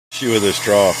issue with this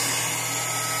trough.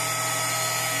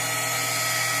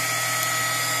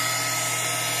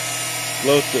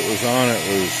 Float that was on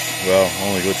it was, well,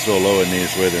 only goes so low in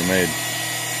these the way they're made.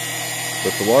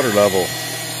 But the water level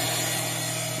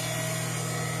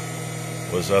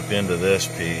was up into this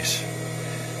piece.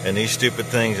 And these stupid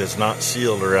things, it's not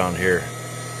sealed around here.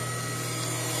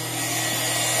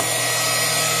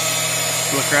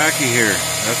 It's a little cracky here.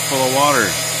 That's full of water.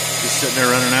 Just sitting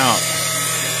there running out.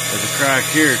 There's a crack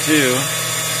here too.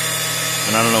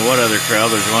 And I don't know what other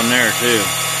crowd, there's one there too.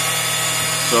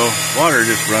 So water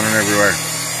just running everywhere.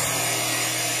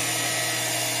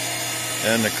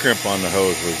 And the crimp on the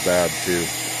hose was bad too.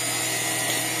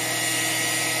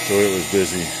 So it was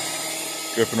busy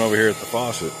dripping over here at the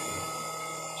faucet.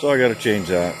 So I got to change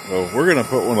that. So we're going to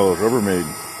put one of those Rubbermaid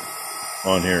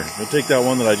on here. I'll take that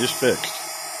one that I just fixed.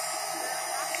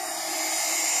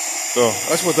 So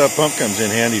that's what that pump comes in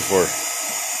handy for.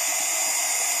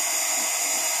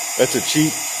 That's a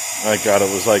cheap, I got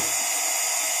it was like,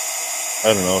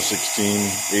 I don't know, $16,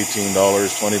 $18,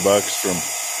 $20 from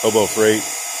Hobo Freight.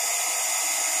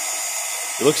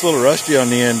 It looks a little rusty on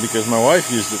the end because my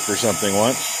wife used it for something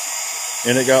once.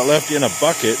 And it got left in a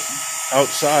bucket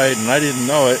outside and I didn't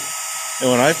know it.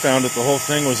 And when I found it, the whole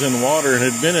thing was in water and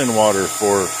had been in water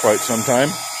for quite some time.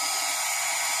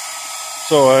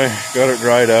 So I got it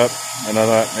dried up and I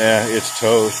thought, it's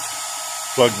toast.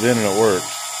 Plugged it in and it worked.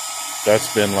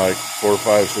 That's been like 4,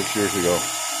 5, 6 years ago.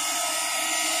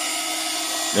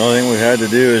 The only thing we had to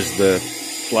do is the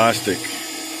plastic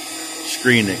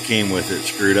screen that came with it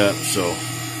screwed up. So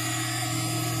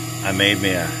I made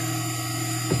me a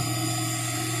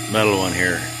metal one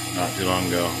here not too long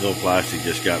ago. The old plastic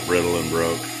just got brittle and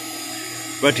broke.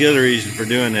 But the other reason for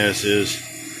doing this is,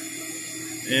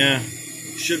 it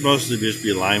should mostly just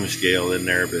be lime scale in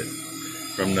there, but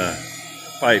from the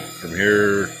pipe from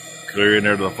here clear in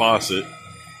there to the faucet,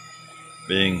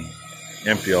 being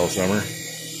empty all summer,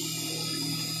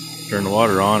 turn the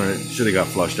water on and it should have got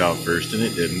flushed out first and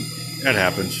it didn't. That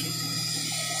happens.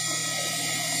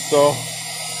 So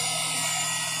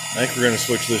I think we're going to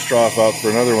switch this trough out for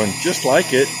another one just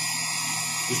like it.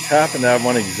 Just happen to have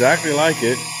one exactly like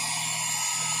it,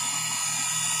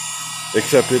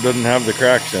 except it doesn't have the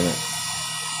cracks in it.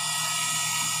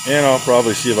 And I'll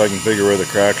probably see if I can figure where the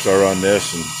cracks are on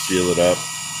this and seal it up.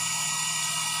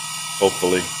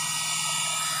 Hopefully.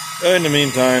 In the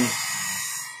meantime,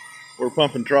 we're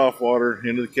pumping trough water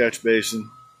into the catch basin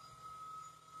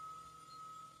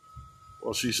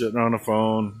while she's sitting on the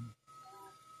phone.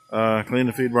 Cleaned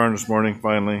the feed barn this morning,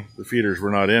 finally. The feeders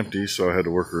were not empty, so I had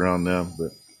to work around them,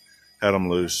 but had them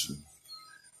loose.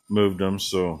 Moved them,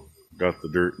 so got the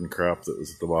dirt and crap that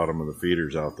was at the bottom of the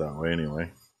feeders out that way anyway.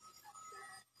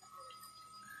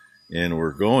 And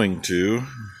we're going to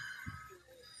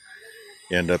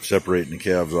end up separating the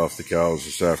calves off the cows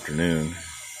this afternoon.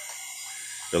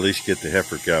 At least get the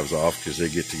heifer calves off because they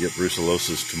get to get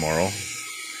brucellosis tomorrow.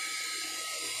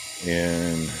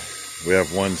 And we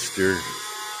have one steer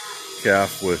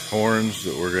calf with horns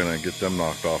that we're going to get them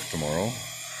knocked off tomorrow.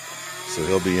 So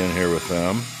he'll be in here with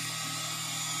them.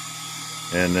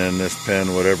 And then this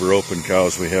pen, whatever open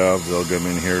cows we have, they'll come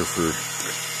in here for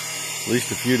at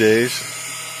least a few days.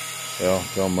 Well,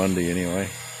 till Monday anyway,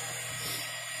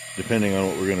 depending on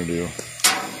what we're going to do.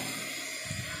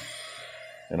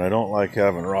 And I don't like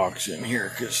having rocks in here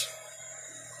because,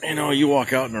 you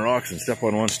walk out in the rocks and step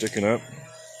on one sticking up.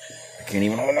 I can't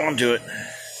even hold on to it.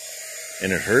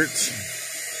 And it hurts.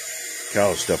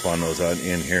 Cows step on those out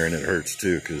in here and it hurts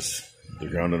too because the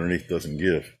ground underneath doesn't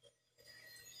give.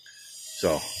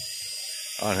 So,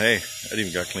 hey, that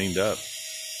even got cleaned up.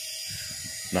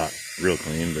 Not real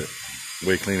clean, but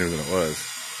way cleaner than it was.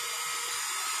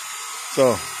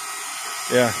 So,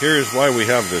 yeah, here's why we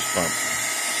have this pump.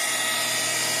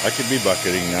 I could be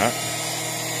bucketing that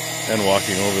and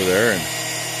walking over there and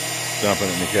dumping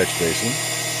it in the catch basin.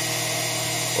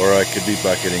 Or I could be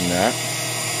bucketing that.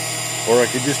 Or I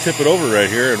could just tip it over right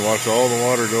here and watch all the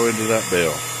water go into that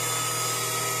bale.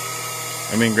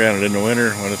 I mean, granted, in the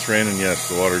winter, when it's raining, yes,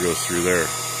 the water goes through there.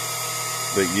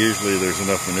 But usually there's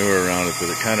enough manure around it that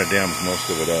it kind of dams most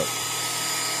of it up.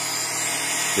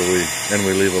 So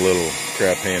we leave a little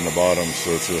crap hay in the bottom,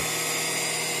 so it's a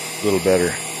little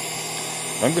better.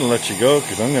 I'm going to let you go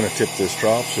because I'm going to tip this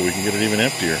trough so we can get it even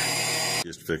emptier.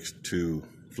 Just fixed 2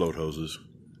 float hoses.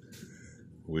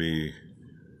 We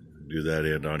do that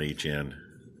end on each end.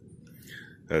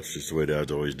 That's just the way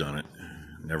Dad's always done it.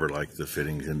 Never liked the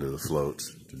fittings into the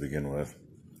floats to begin with.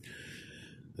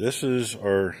 This is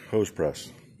our hose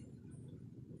press.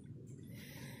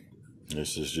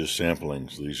 This is just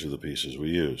samplings. These are the pieces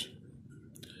we use.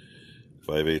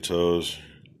 5/8 hose,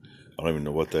 I don't even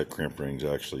know what that crimp ring's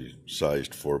actually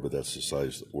sized for, but that's the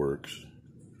size that works.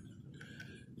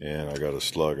 And I got a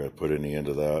slug I put in the end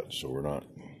of that, so we're not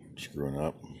screwing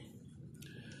up.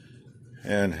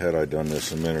 And had I done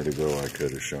this a minute ago, I could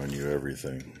have shown you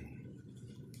everything.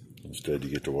 Instead,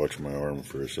 you get to watch my arm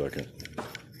for a second.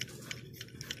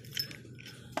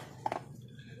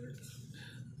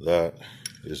 That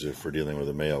is if we're dealing with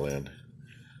a male end,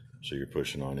 so you're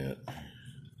pushing on it.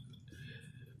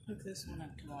 Hook this one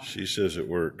up to water. She says it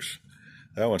works.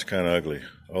 That one's kind of ugly.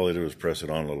 All I did was press it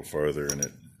on a little farther, and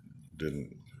it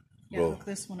didn't. Yeah, well, hook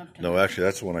this one up to no, actually,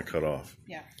 that's the one I cut off.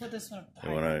 Yeah, put this one up to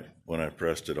And when I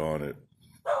pressed it on, it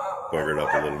buggered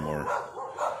up a little more.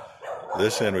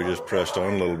 This end we just pressed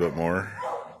on a little bit more,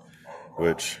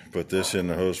 which put this in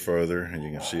the hose farther, and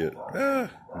you can see it.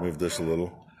 Moved this a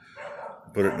little.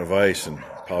 Put it in a vise and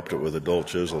popped it with a dull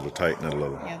chisel to tighten it a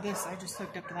little. Yeah, this I just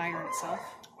hooked up to the iron itself.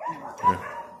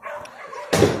 Yeah.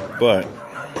 But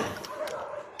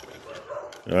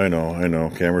I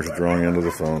know, camera's drawing into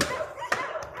the phone.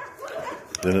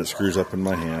 Then it screws up in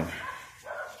my hand.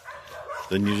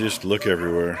 Then you just look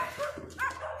everywhere.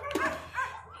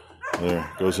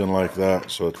 There, goes in like that,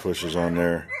 so it pushes on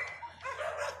there.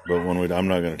 But when I'm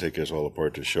not going to take this all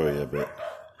apart to show you, but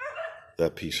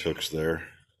that piece hooks there.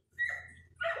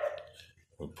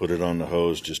 We'll put it on the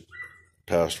hose just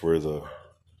past where the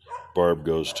barb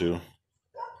goes to.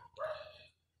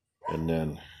 And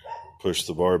then push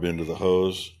the barb into the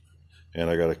hose. And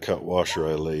I got a cut washer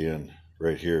I lay in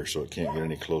right here so it can't get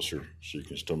any closer, so you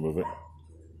can still move it.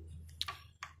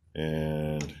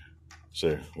 And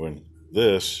so when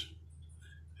this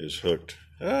is hooked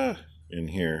in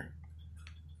here,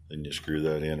 then you screw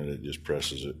that in and it just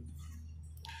presses it.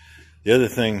 The other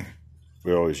thing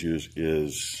we always use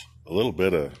is a little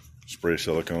bit of spray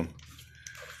silicone.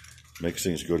 Makes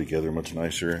things go together much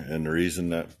nicer. And the reason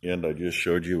that end I just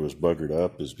showed you was buggered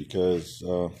up is because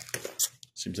it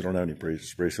seems I don't have any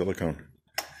spray silicone.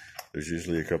 There's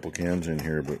usually a couple cans in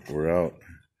here, but we're out.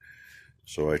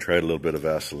 So I tried a little bit of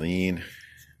Vaseline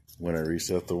when I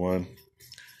reset the one,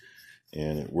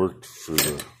 and it worked for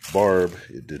the barb.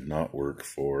 It did not work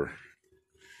for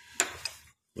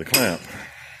the clamp.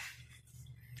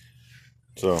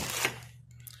 So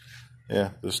yeah,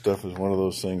 this stuff is one of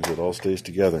those things that all stays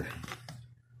together.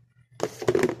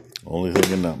 Only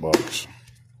thing in that box.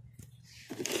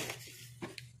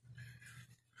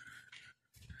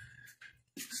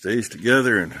 Stays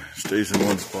together and stays in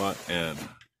one spot, and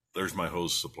there's my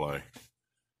hose supply.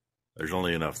 There's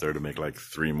only enough there to make like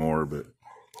 3 more, but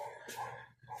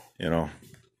you know,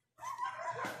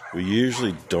 we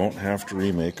usually don't have to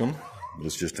remake them.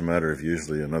 It's just a matter of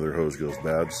usually another hose goes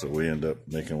bad, so we end up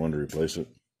making one to replace it.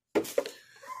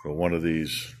 But one of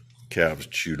these calves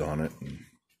chewed on it and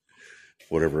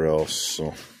whatever else,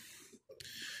 so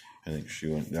I think she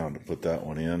went down to put that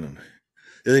one in. And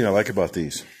the thing I like about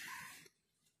these,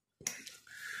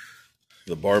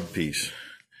 the barb piece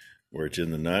where it's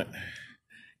in the nut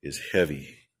is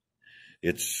heavy.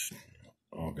 It's,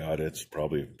 oh God, it's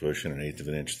probably pushing 1/8 of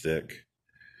an inch thick.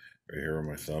 Right here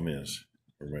where my thumb is,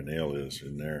 where my nail is,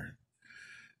 in there.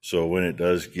 So when it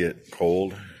does get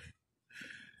cold,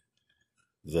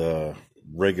 the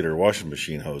regular washing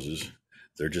machine hoses,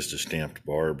 they're just a stamped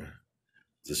barb.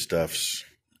 The stuff's,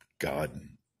 God,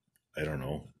 I don't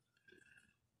know,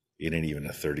 it ain't even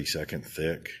a 30-second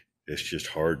thick. It's just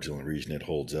hard. The only reason it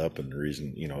holds up and the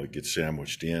reason, you know, it gets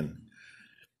sandwiched in.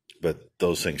 But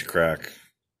those things crack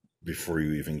before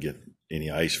you even get any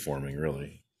ice forming,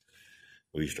 really.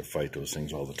 We used to fight those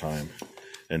things all the time.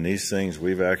 And these things,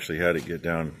 we've actually had it get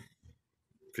down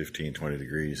 15, 20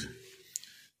 degrees.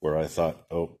 Where I thought,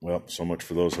 oh, well, so much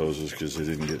for those hoses because they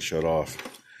didn't get shut off.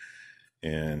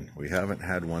 And we haven't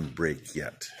had one break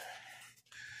yet.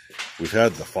 We've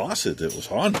had the faucet that was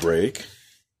on break,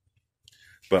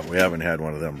 but we haven't had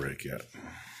one of them break yet.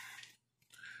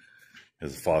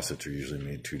 Because the faucets are usually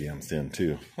made too damn thin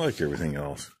too, like everything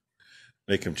else.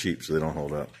 Make them cheap so they don't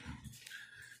hold up.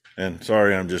 And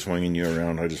sorry, I'm just winging you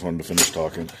around. I just wanted to finish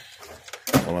talking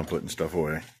while I'm putting stuff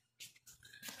away.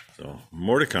 So,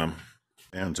 more to come.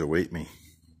 Hands await me.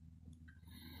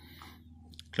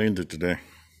 Cleaned it today.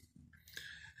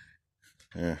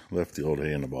 Yeah, left the old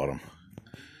hay in the bottom.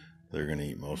 They're going to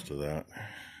eat most of that.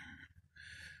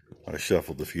 I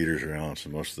shuffled the feeders around so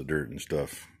most of the dirt and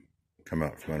stuff come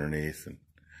out from underneath, and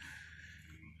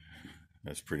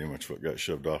that's pretty much what got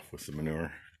shoved off with the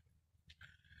manure.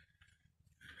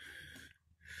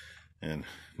 And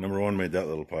number one made that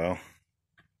little pile.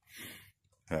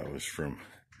 That was from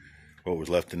what was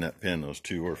left in that pen those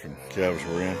 2 orphan calves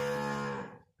were in.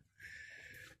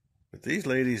 But these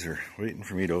ladies are waiting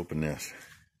for me to open this.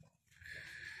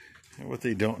 And what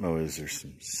they don't know is there's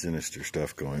some sinister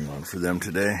stuff going on for them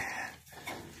today.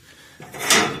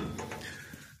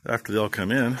 After they all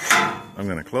come in, I'm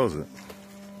going to close it.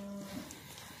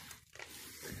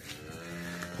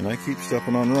 And I keep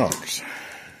stepping on rocks.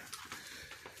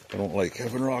 I don't like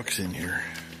having rocks in here.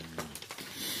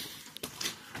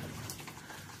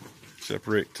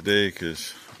 Separate today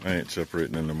because I ain't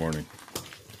separating in the morning.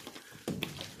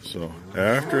 So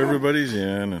after everybody's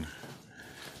in, and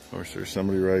of course there's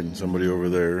somebody riding somebody over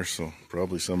there, so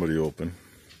probably somebody open.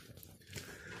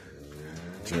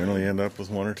 Generally end up with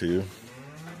one or two.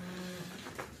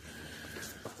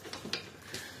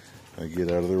 I get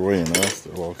out of their way enough,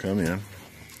 they'll all come in.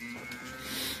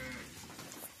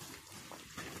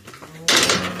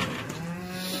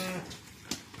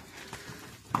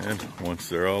 And once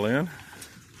they're all in,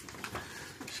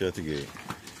 shut the gate.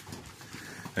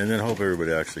 And then hope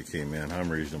everybody actually came in. I'm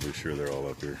reasonably sure they're all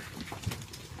up here.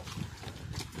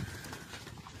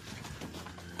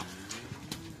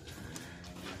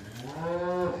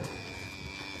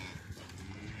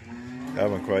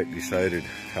 Haven't quite decided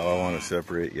how I want to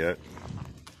separate yet,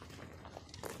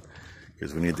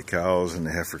 because we need the cows and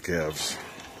the heifer calves.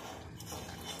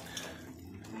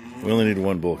 We only need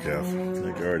one bull calf. I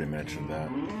think I already mentioned that.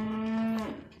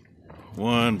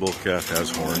 One bull calf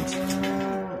has horns.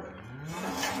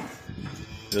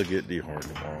 They'll get dehorned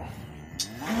tomorrow.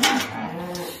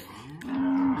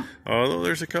 Although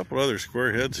there's a couple other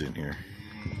square heads in here.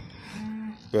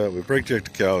 But we brake check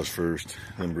the cows first,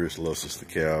 then brucellosis the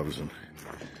calves, and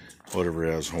whatever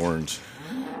has horns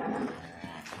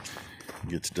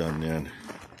gets done then.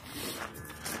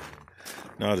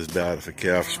 Not as bad if a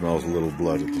calf smells a little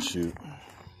blood at the chute,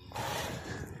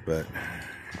 but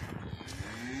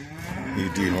you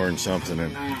dehorn something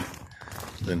and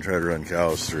then try to run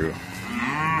cows through.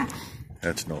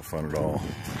 That's no fun at all.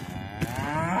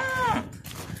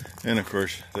 And of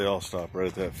course, they all stop right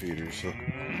at that feeder, so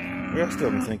the rest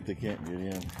of them think they can't get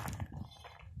in.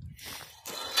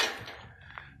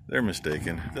 They're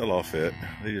mistaken. They'll all fit.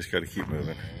 They just got to keep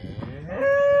moving.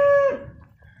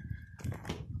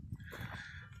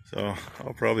 So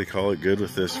I'll probably call it good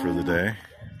with this for the day.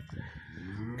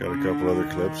 Got a couple other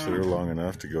clips that are long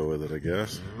enough to go with it, I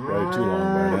guess. Probably too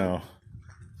long by now.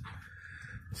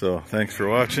 So thanks for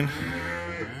watching.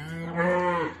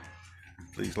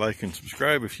 Please like and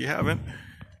subscribe if you haven't.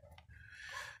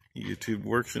 YouTube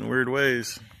works in weird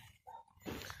ways.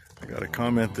 I got a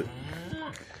comment that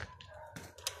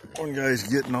one guy's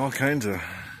getting all kinds of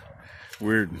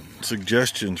weird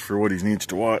suggestions for what he needs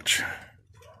to watch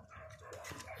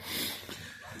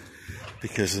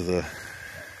because of the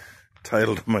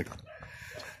title of my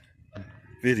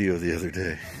video the other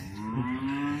day.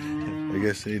 I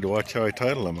guess I need to watch how I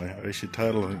title them. I should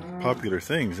title popular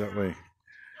things, that way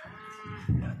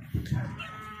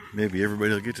maybe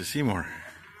everybody will get to see more.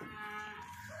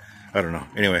 I don't know.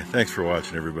 Anyway, thanks for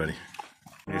watching, everybody.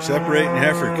 You're separating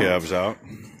heifer calves out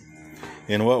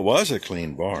in what was a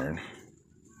clean barn.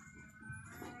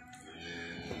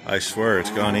 I swear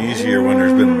it's gone easier when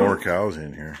there's been more cows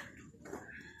in here.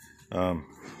 I'm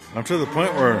to the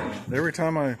point where every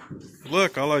time I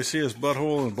look, all I see is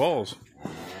butthole and balls.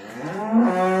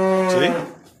 See?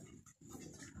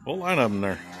 Whole line of them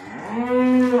there.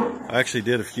 I actually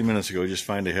did a few minutes ago just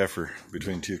find a heifer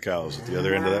between two cows at the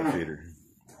other end of that feeder,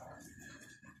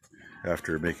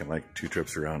 after making like 2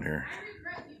 trips around here.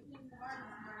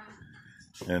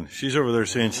 And she's over there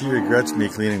saying she regrets me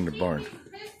cleaning the barn.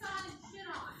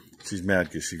 She's mad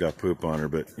because she got poop on her,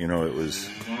 but you know, it was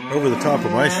over the top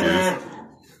of my shoes.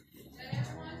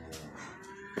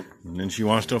 And then she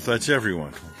wants to know if that's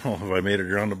everyone. Well, have I made it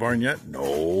around the barn yet?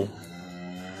 No.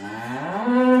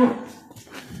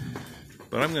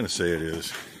 But I'm going to say it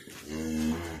is.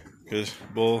 Because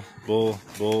bull.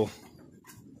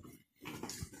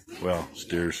 Well,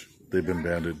 steers, they've been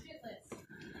banded.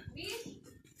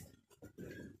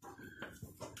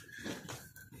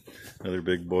 Another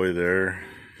big boy there.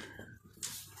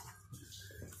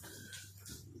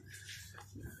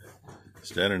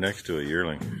 Standing next to a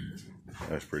yearling.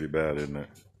 That's pretty bad, isn't it?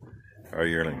 Our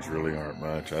yearlings really aren't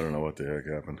much. I don't know what the heck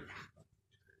happened.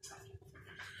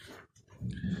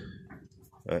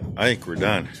 I think we're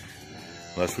done.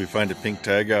 Unless we find a pink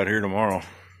tag out here tomorrow.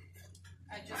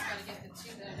 I just gotta get the 2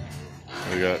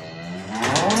 then. We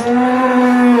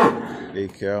got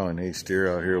 8 cow and 8 steer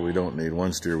out here. We don't need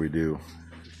 1 steer, we do.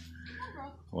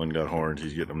 One got horns.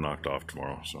 He's getting them knocked off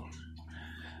tomorrow. So,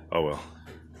 oh well,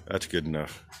 that's good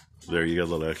enough. There, you got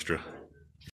a little extra.